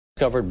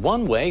discovered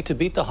one way to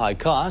beat the high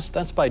cost.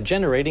 That's by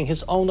generating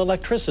his own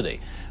electricity.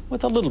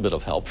 With a little bit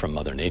of help from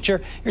Mother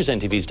Nature, here's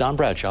NTV's Don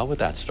Bradshaw with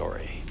that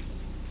story.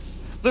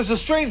 There's a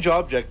strange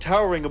object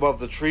towering above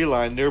the tree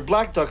line near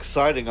Black Duck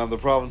Siding on the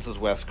province's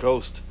west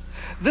coast.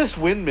 This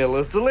windmill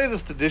is the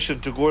latest addition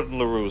to Gordon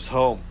Leroux's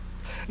home.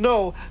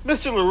 No,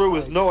 Mr. Leroux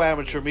is no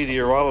amateur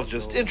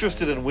meteorologist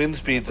interested in wind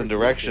speeds and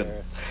direction.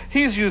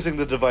 He's using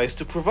the device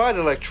to provide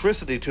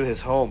electricity to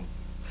his home.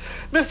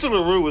 Mr.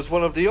 Leroux is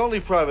one of the only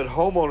private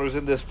homeowners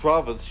in this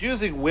province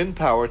using wind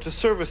power to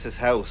service his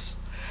house.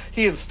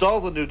 He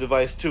installed the new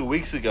device 2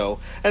 weeks ago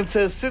and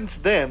says since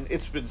then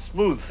it's been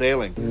smooth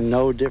sailing.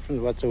 No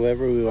difference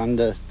whatsoever. We run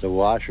the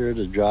washer,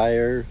 the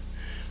dryer.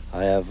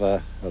 I have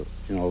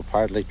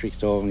part electric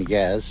stove and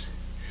gas,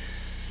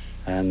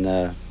 and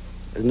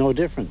there's no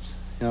difference.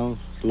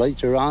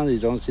 Lights are on. You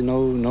don't see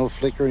no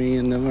flickering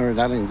in them or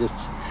nothing.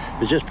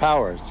 It's just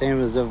power,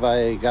 same as if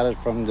I got it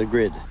from the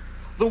grid.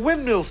 The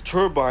windmill's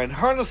turbine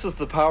harnesses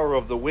the power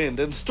of the wind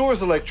and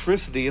stores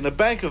electricity in a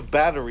bank of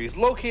batteries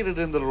located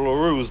in the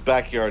Leroux's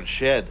backyard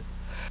shed.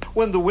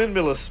 When the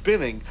windmill is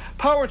spinning,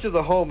 power to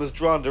the home is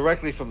drawn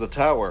directly from the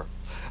tower.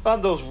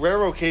 On those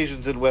rare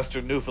occasions in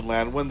western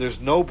Newfoundland when there's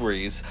no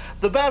breeze,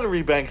 the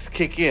battery banks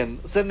kick in,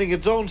 sending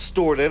its own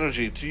stored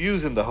energy to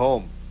use in the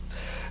home.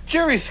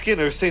 Jerry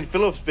Skinner's St.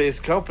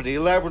 Philip's-based company,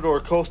 Labrador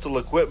Coastal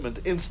Equipment,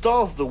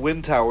 installs the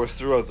wind towers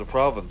throughout the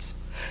province.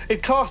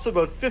 It costs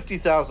about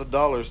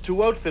 $50,000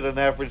 to outfit an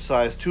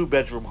average-sized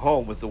two-bedroom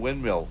home with the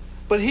windmill.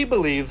 But he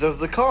believes as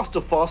the cost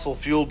of fossil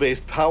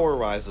fuel-based power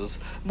rises,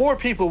 more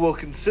people will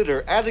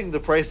consider adding the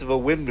price of a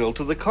windmill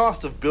to the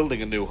cost of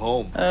building a new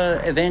home.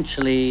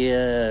 Eventually,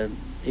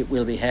 it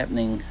will be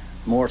happening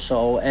more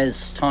so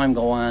as time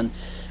goes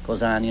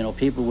on.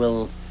 People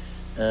will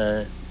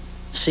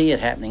see it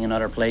happening in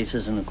other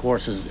places, and of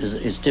course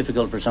it's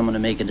difficult for someone to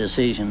make a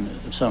decision.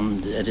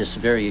 It is a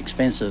very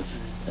expensive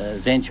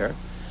venture.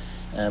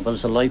 But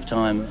it's a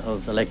lifetime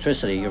of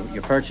electricity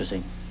you're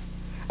purchasing.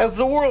 As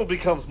the world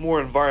becomes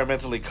more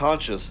environmentally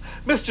conscious,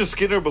 Mr.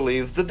 Skinner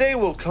believes the day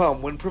will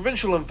come when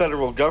provincial and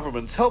federal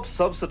governments help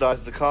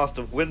subsidize the cost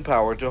of wind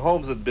power to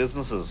homes and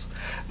businesses,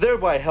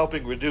 thereby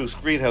helping reduce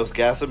greenhouse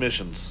gas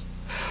emissions.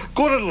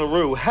 Gordon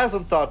Leroux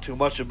hasn't thought too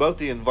much about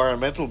the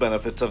environmental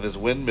benefits of his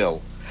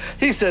windmill.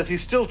 He says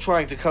he's still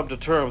trying to come to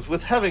terms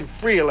with having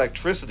free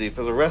electricity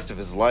for the rest of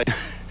his life.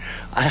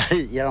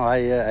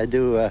 I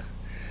do.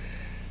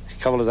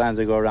 A couple of times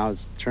I go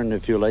around, turn a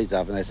few lights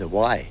off, and I said,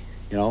 why?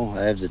 I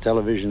have the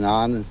television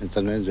on, and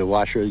sometimes the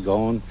washer is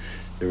going,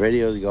 the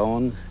radio is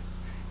going,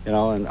 and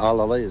all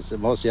the lights,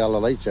 mostly all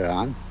the lights are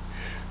on.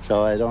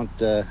 So I don't,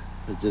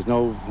 there's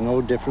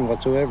no difference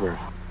whatsoever.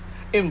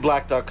 In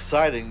Black Duck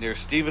Siding near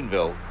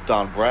Stephenville,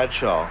 Don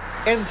Bradshaw,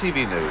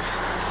 NTV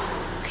News.